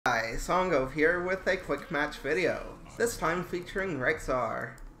Hi, Songo here with a quick match video. This time featuring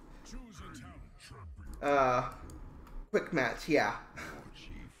Rexxar. Quick match, yeah.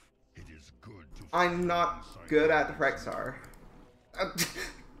 I'm not good at Rexxar.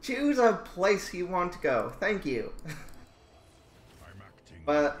 Choose a place you want to go. Thank you.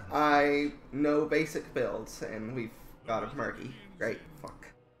 But I know basic builds, and we've got a murky. Great, fuck.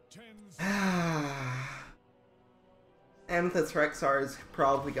 And this Rexxar is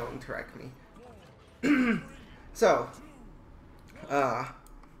probably going to wreck me. So,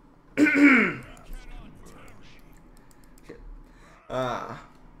 shit.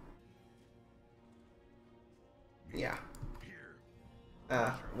 Yeah.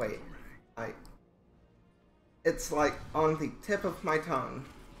 Wait. It's like on the tip of my tongue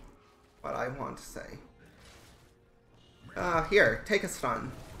what I want to say. Here, take a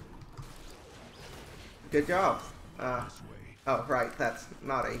stun. Good job. Oh, right, that's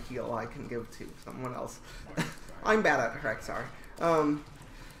not a heal I can give to someone else. I'm bad at Rexxar.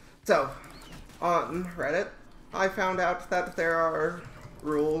 So, on Reddit, I found out that there are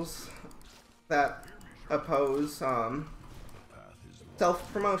rules that oppose,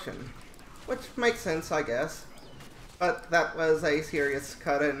 self-promotion. Which makes sense, I guess. But that was a serious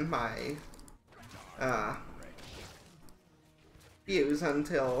cut in my, views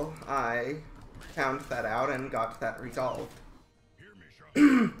until I found that out and got that resolved.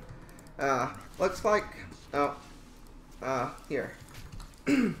 Looks like, here.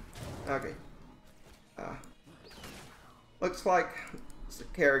 Okay. Looks like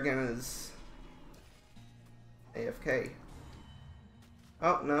Kerrigan is AFK.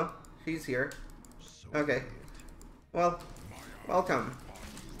 Oh, no, she's here. Okay. Well, welcome.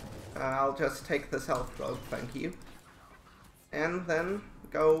 I'll just take this health globe, thank you. And then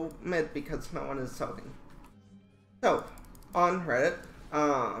go mid because no one is soaking. So, on Reddit,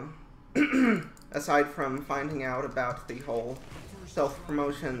 aside from finding out about the whole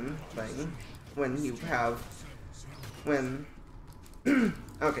self-promotion thing,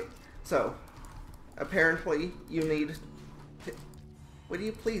 okay, so, apparently you need to, would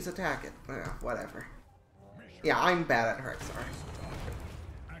you please attack it? Whatever. Yeah, I'm bad at Rexxar.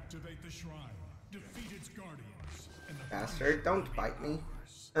 Activate the shrine. Defeat its guardians. Bastard, don't bite me.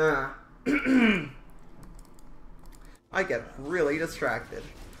 I get really distracted.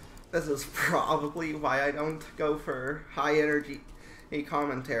 This is probably why I don't go for high energy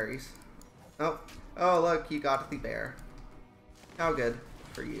commentaries. Oh, look, you got the bear. How good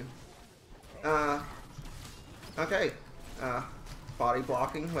for you. Okay. Body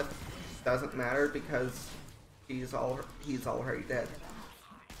blocking with doesn't matter because he's already dead.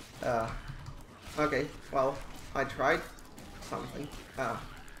 Okay, well, I tried something.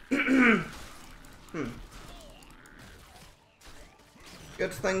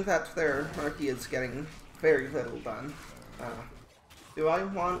 Good thing that their Murky is getting very little done. Do I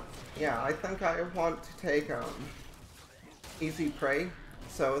want... Yeah, I think I want to take, Easy Prey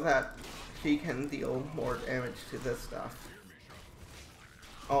so that she can deal more damage to this stuff.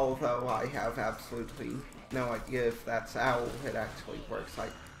 Although I have absolutely no idea if that's how it actually works.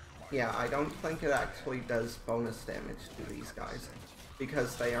 Yeah, I don't think it actually does bonus damage to these guys,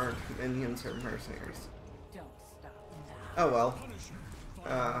 because they aren't minions or mercenaries. Oh well.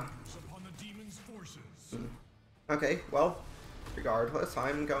 Okay, well, regardless,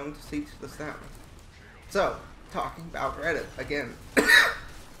 I'm going to siege this down. So, talking about Reddit again.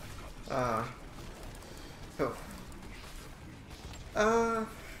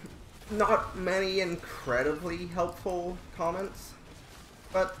 Not many incredibly helpful comments,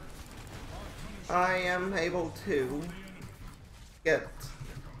 but I am able to get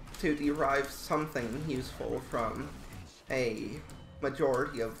to derive something useful from a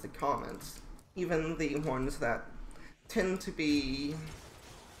majority of the comments, even the ones that tend to be...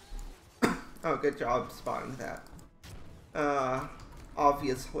 Oh, good job spotting that.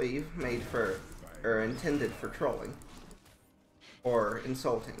 Obviously made for, or intended for trolling. Or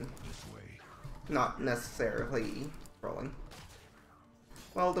insulting. Not necessarily trolling.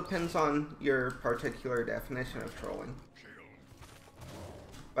 Well, depends on your particular definition of trolling.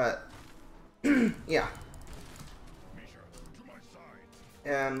 But, yeah.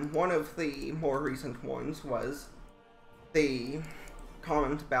 And one of the more recent ones was the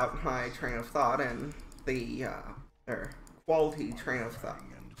comment about my train of thought and the, quality train of thought.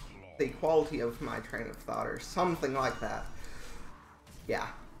 The quality of my train of thought, or something like that. Yeah.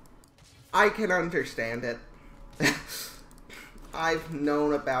 I can understand it. I've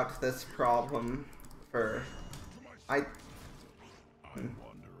known about this problem for...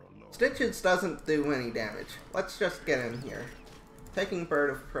 Stitches doesn't do any damage. Let's just get in here. taking Bird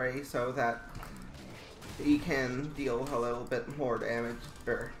of Prey so that he can deal a little bit more damage,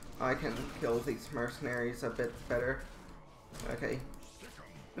 or I can kill these mercenaries a bit better. Okay.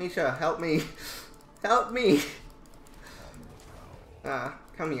 Misha, help me! Help me!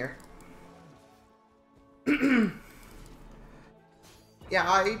 Come here. Yeah,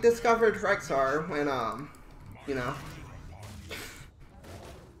 I discovered Rexxar when, you know,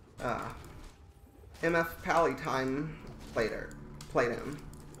 MF Pallytime played him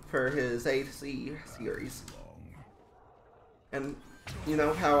for his AC series. And you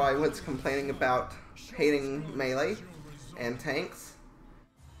know how I was complaining about hating melee and tanks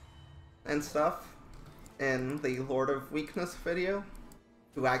and stuff in the Lord of Weakness video,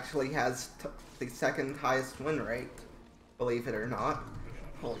 who actually has the second highest win rate, believe it or not.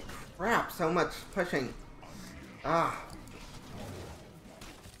 Holy crap, so much pushing.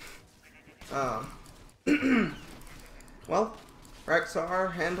 Well,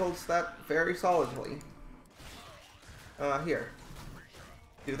 Rexxar handles that very solidly. Here.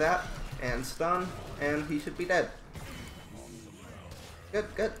 Do that, and stun, and he should be dead. Good,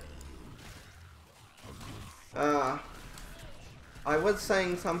 good. I was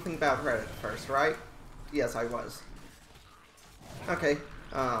saying something about Reddit first, right? Yes, I was. Okay,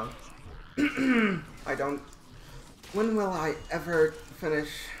 I don't... When will I ever finish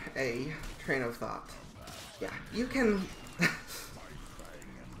a train of thought? Yeah, you can...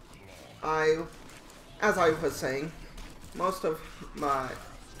 As I was saying, most of my...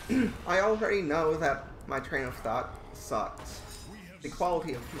 I already know that my train of thought sucks. The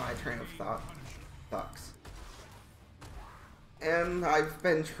quality of my train of thought sucks. And I've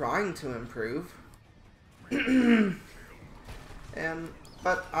been trying to improve.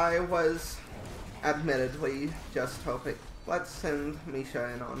 But I was admittedly just hoping. Let's send Misha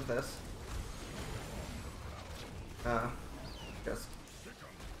in on this. Just.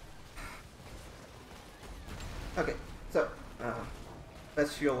 Okay, so,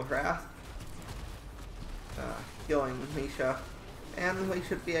 Bestial Wrath. Healing Misha. And we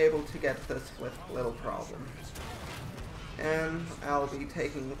should be able to get this with little problem. And I'll be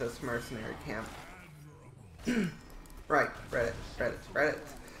taking this mercenary camp. Right, Reddit.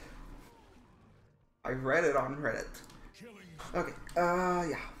 I read it on Reddit. Okay,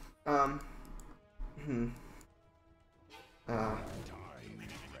 yeah.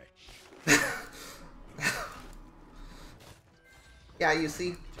 Yeah, you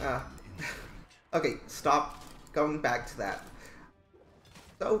see, okay, stop going back to that.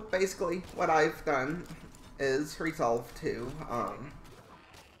 So, basically, what I've done is resolve to,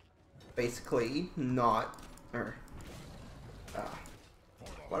 basically not, or,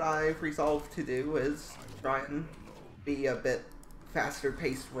 what I've resolved to do is try and be a bit faster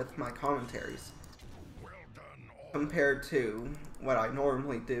paced with my commentaries. Compared to what I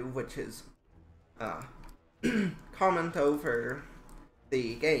normally do, which is, comment over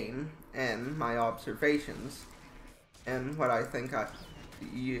the game and my observations and what I think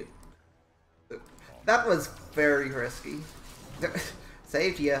that was very risky.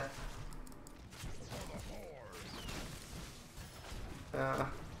 Saved ya.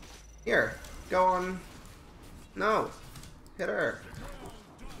 Here, go on. No, hit her.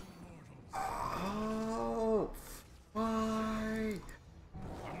 Oh, why?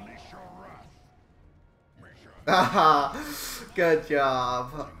 Haha, good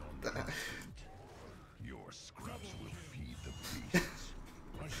job. Your scraps will feed the beast.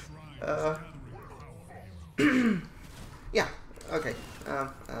 Yeah, okay.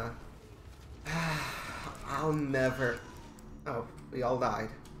 I'll never. Oh, we all died.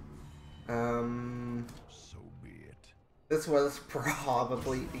 So be it. This was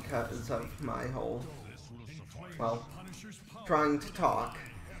probably because of my whole, well, trying to talk.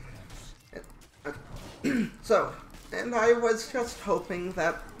 So, and I was just hoping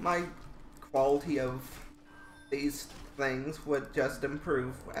that my quality of these things would just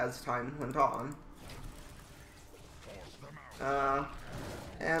improve as time went on.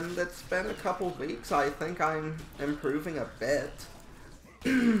 And it's been a couple weeks. I think I'm improving a bit.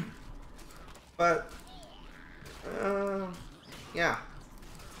 But, yeah.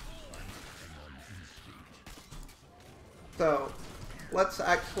 So, let's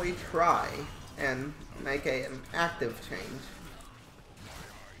actually try and make an active change.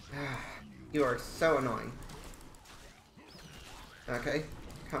 You are so annoying. Okay,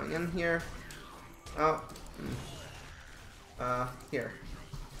 coming in here. Oh. Here.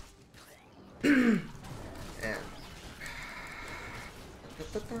 And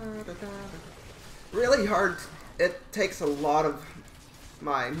really hard. It takes a lot of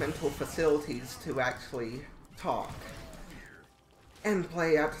my mental facilities to actually talk. and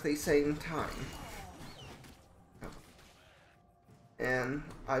play at the same time. And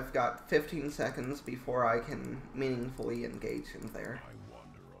I've got 15 seconds before I can meaningfully engage him there.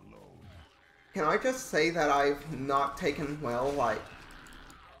 Can I just say that I've not taken well, like,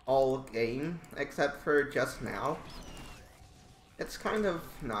 all game, except for just now? It's kind of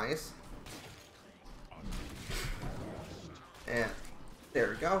nice. And there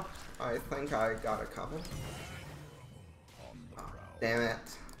we go. I think I got a couple. Oh, damn it.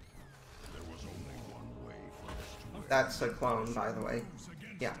 That's a clone, by the way.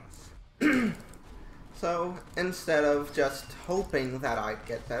 Yeah. So, instead of just hoping that I'd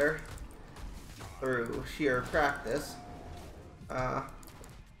get better through sheer practice,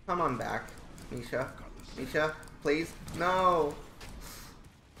 come on back, Misha. Misha, please? No!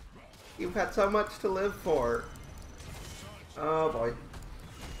 You've had so much to live for. Oh boy.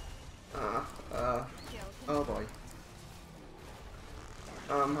 Oh boy.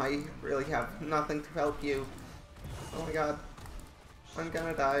 I really have nothing to help you. Oh my god. I'm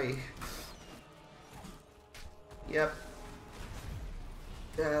gonna die. Yep.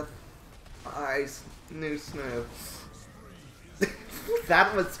 Death. Eyes. New snow.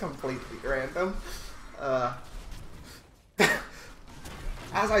 That was completely random.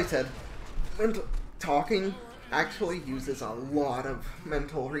 As I said, talking actually uses a lot of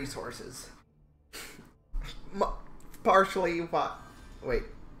mental resources. Partially what? Wait.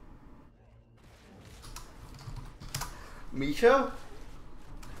 Misha?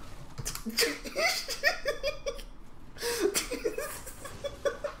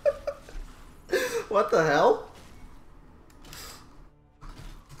 What the hell?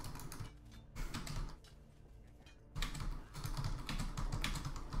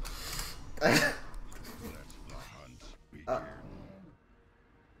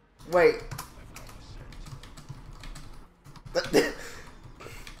 Wait. What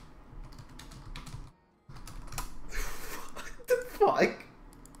the fuck?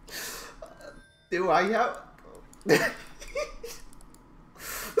 Do I have...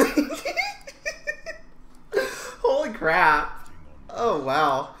 Holy crap. Oh,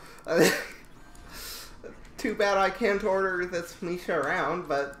 wow. Too bad I can't order this Misha around,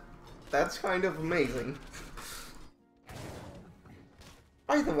 but that's kind of amazing.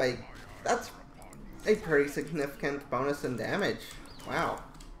 By the way, that's a pretty significant bonus in damage. Wow.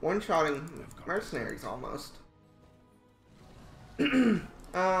 One-shotting mercenaries, almost.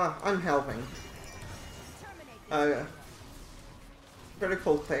 I'm helping.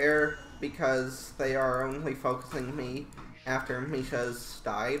 Critical fair, because they are only focusing me after Misha's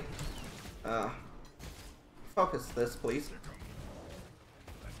died. Focus this, please.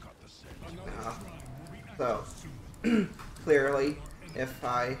 So, clearly, if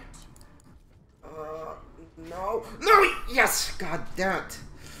I... no! No! Yes! God damn it!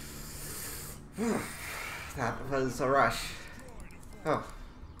 That was a rush. Oh.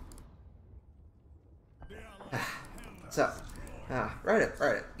 So,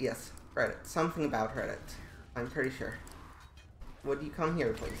 Reddit, yes, Reddit. Something about Reddit. I'm pretty sure. Would you come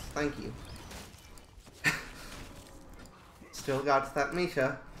here, please? Thank you. Still got that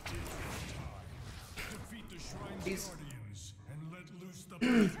Misha. He's...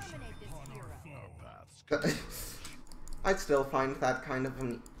 I still find that kind of...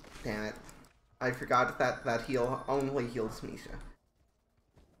 Damn it. I forgot that that heal only heals Misha.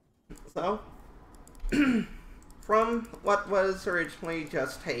 So, from what was originally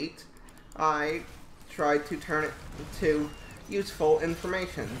just hate, I tried to turn it into useful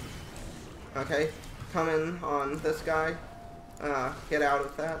information. Okay, come in on this guy. Get out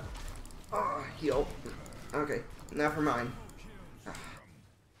of that. Heal. Okay, never mind.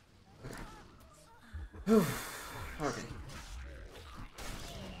 Okay.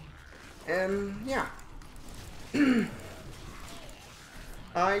 And, yeah.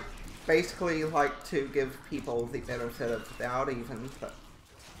 I basically like to give people the benefit of the doubt, even though...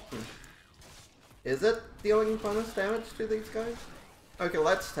 Is it dealing bonus damage to these guys? Okay,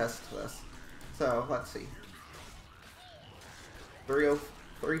 let's test this. So, let's see.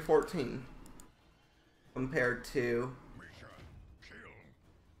 314 compared to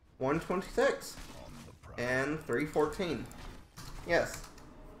 126 and 314. Yes,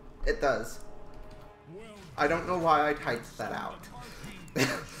 it does. I don't know why I typed that out.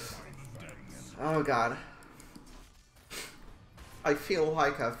 Oh god. I feel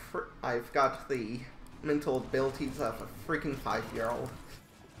like I've got the mental abilities of a freaking 5-year-old.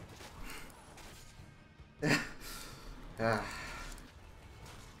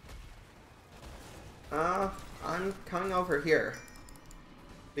 I'm coming over here.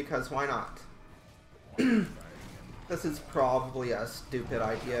 Because why not? this is probably a stupid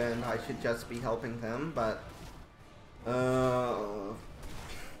idea and I should just be helping them, but I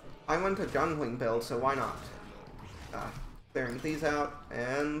went a jungling build, so why not? Clearing these out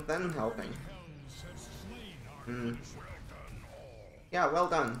and then helping. Yeah, well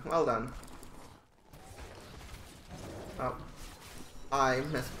done, well done. Oh, I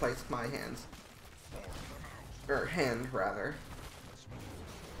misplaced my hands. Or hand, rather.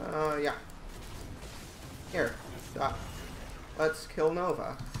 Yeah. Here, let's kill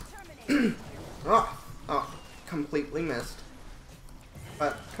Nova. Oh, completely missed.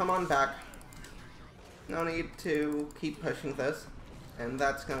 But come on back. No need to keep pushing this. And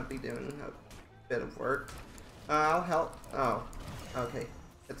that's gonna be doing a bit of work. I'll help. Oh, okay.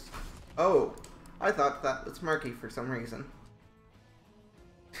 It's... Oh, I thought that was Murky for some reason.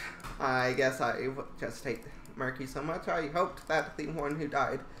 I guess I just hate Murky so much. I hoped that the one who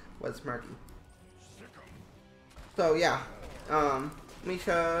died was Murky. So yeah,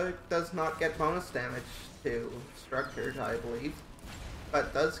 Misha does not get bonus damage to structures, I believe,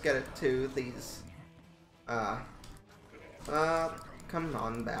 but does get it to these, come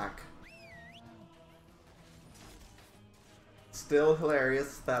on back. Still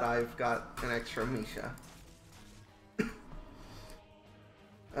hilarious that I've got an extra Misha.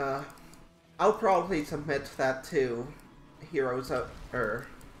 I'll probably submit that to Heroes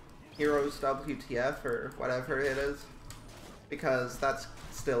WTF or whatever it is, because that's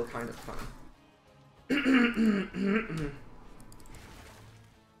still kind of fun.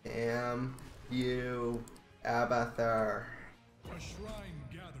 Damn you, Abathur.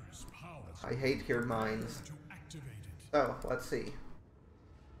 I hate your minds. So, let's see.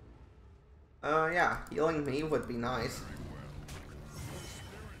 Yeah, healing me would be nice.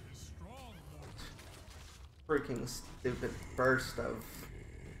 Freaking stupid burst of...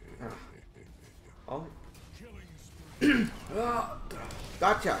 Oh.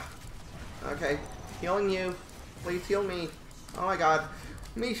 Gotcha! Okay, healing you. Please heal me. Oh my god.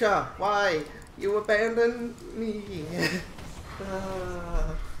 Misha, why? You abandoned me.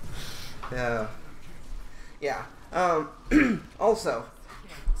 Yeah. Also,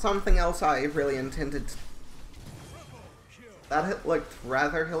 something else I really intended to... That it looked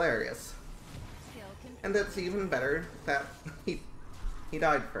rather hilarious. And it's even better that he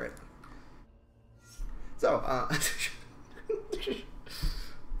died for it. So,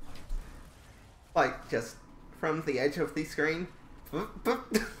 like, just from the edge of the screen.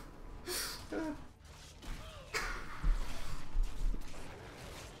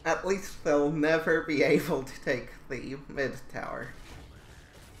 At least they'll never be able to take the mid tower.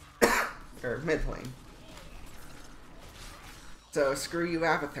 Or mid lane. So, screw you,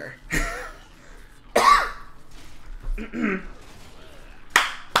 Abathur.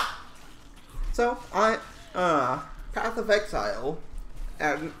 So, Path of Exile,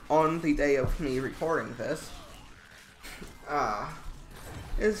 and on the day of me recording this,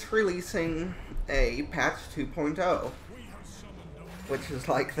 is releasing a patch 2.0, which is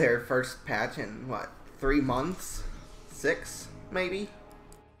like their first patch in, what, 3 months? 6, maybe?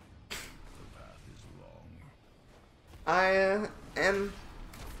 And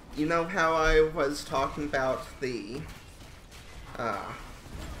you know how I was talking about the,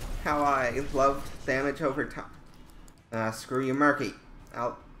 how I loved damage over time? Screw you, Murky.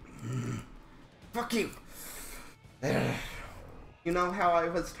 Fuck you! You know how I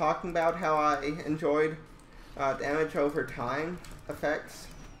was talking about how I enjoyed, damage over time effects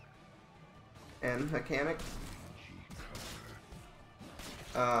and mechanics?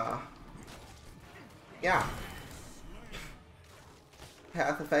 Yeah.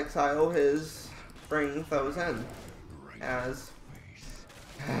 Path of Exile is bringing those in as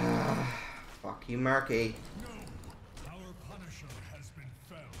fuck you, Murky. Our Punisher has been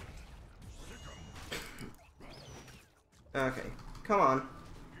felled. Okay, come on.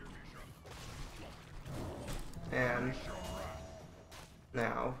 And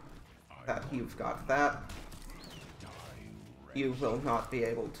now that you've got that, you will not be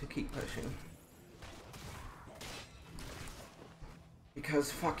able to keep pushing.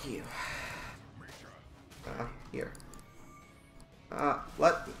 Because fuck you. Here.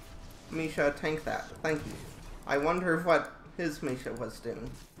 Let Misha tank that. Thank you. I wonder what his Misha was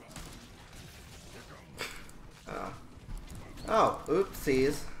doing. Oh,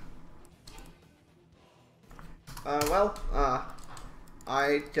 oopsies.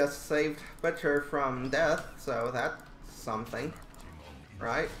 I just saved Butcher from death, so that's something.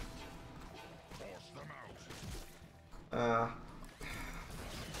 Right?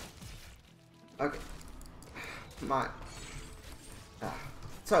 Okay.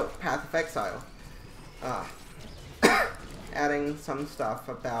 So, Path of Exile. adding some stuff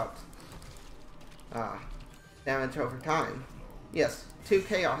about damage over time. Yes, 3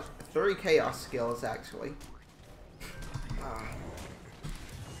 chaos skills actually.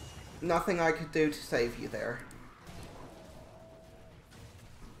 Nothing I could do to save you there.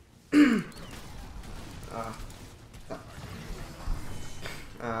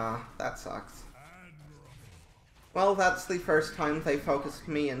 That sucks. Well, that's the first time they focused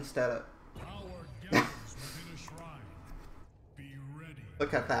me instead of...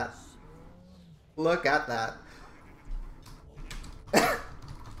 Look at that. Look at that.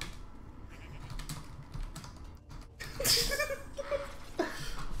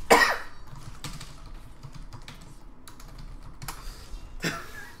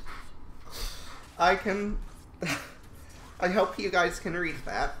 I can... I hope you guys can read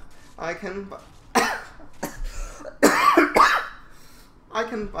that. I can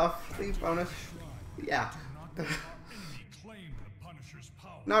buff the bonus. Yeah.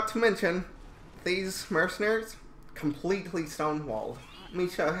 Not to mention, these mercenaries completely stonewalled.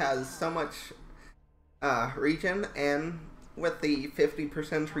 Misha has so much regen, and with the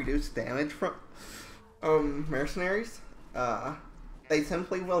 50% reduced damage from mercenaries, they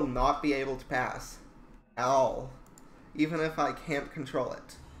simply will not be able to pass at all. Even if I can't control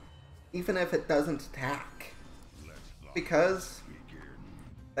it. Even if it doesn't attack. Because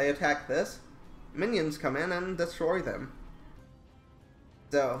they attack this, minions come in and destroy them.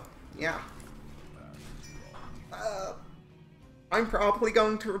 So, yeah. I'm probably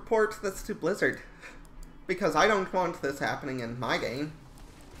going to report this to Blizzard. Because I don't want this happening in my game.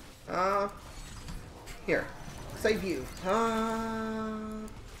 Here. Save you.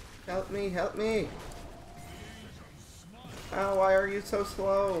 Help me, help me. Oh, why are you so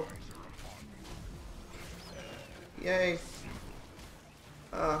slow? Yay.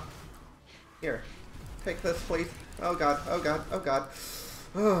 Here. Take this, please. Oh god, oh god, oh god.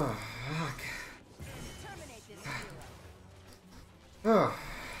 Oh, fuck. Oh.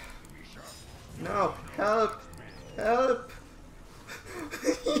 No, help! Help!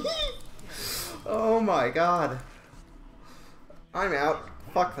 Oh my god. I'm out.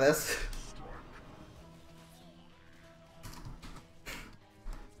 Fuck this.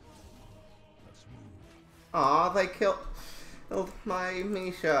 Aw, they killed my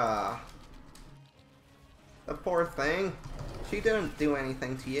Misha. The poor thing. She didn't do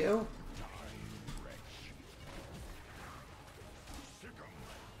anything to you.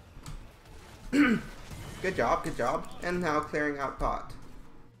 Good job, good job. And now clearing out pot.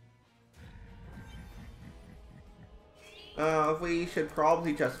 We should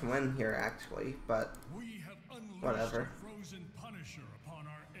probably just win here, actually, but whatever.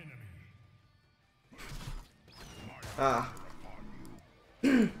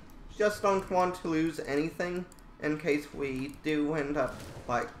 Just don't want to lose anything in case we do end up,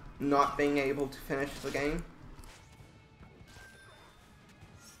 like, not being able to finish the game.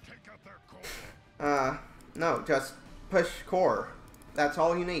 No, just push core. That's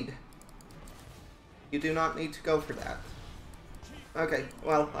all you need. You do not need to go for that. Okay,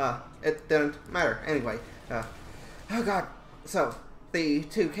 well, it didn't matter. Anyway, oh god. So, the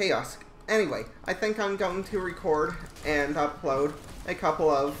 2 chaos. Anyway, I think I'm going to record and upload a couple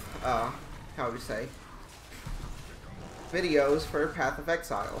of, how do you say, videos for Path of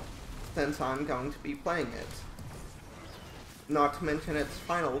Exile, since I'm going to be playing it. Not to mention it's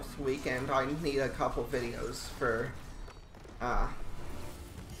finals week, and I need a couple videos for,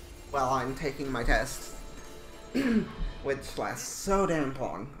 while I'm taking my test, which lasts so damn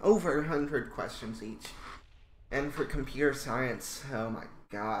long, over 100 questions each. And for computer science, oh my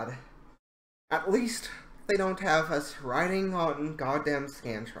god. At least they don't have us riding on goddamn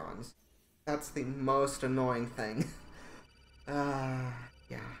Scantrons. That's the most annoying thing. Yeah.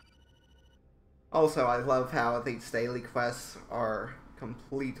 Also, I love how these daily quests are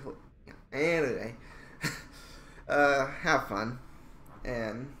completely... Anyway. Have fun.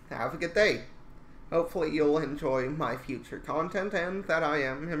 And have a good day. Hopefully you'll enjoy my future content and that I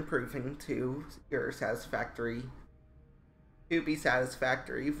am improving to your satisfactory... to be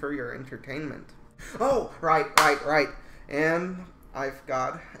satisfactory for your entertainment. Oh, right. And I've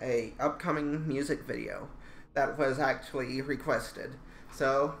got a upcoming music video that was actually requested.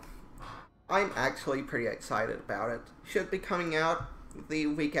 So, I'm actually pretty excited about it. Should be coming out the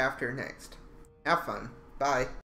week after next. Have fun. Bye.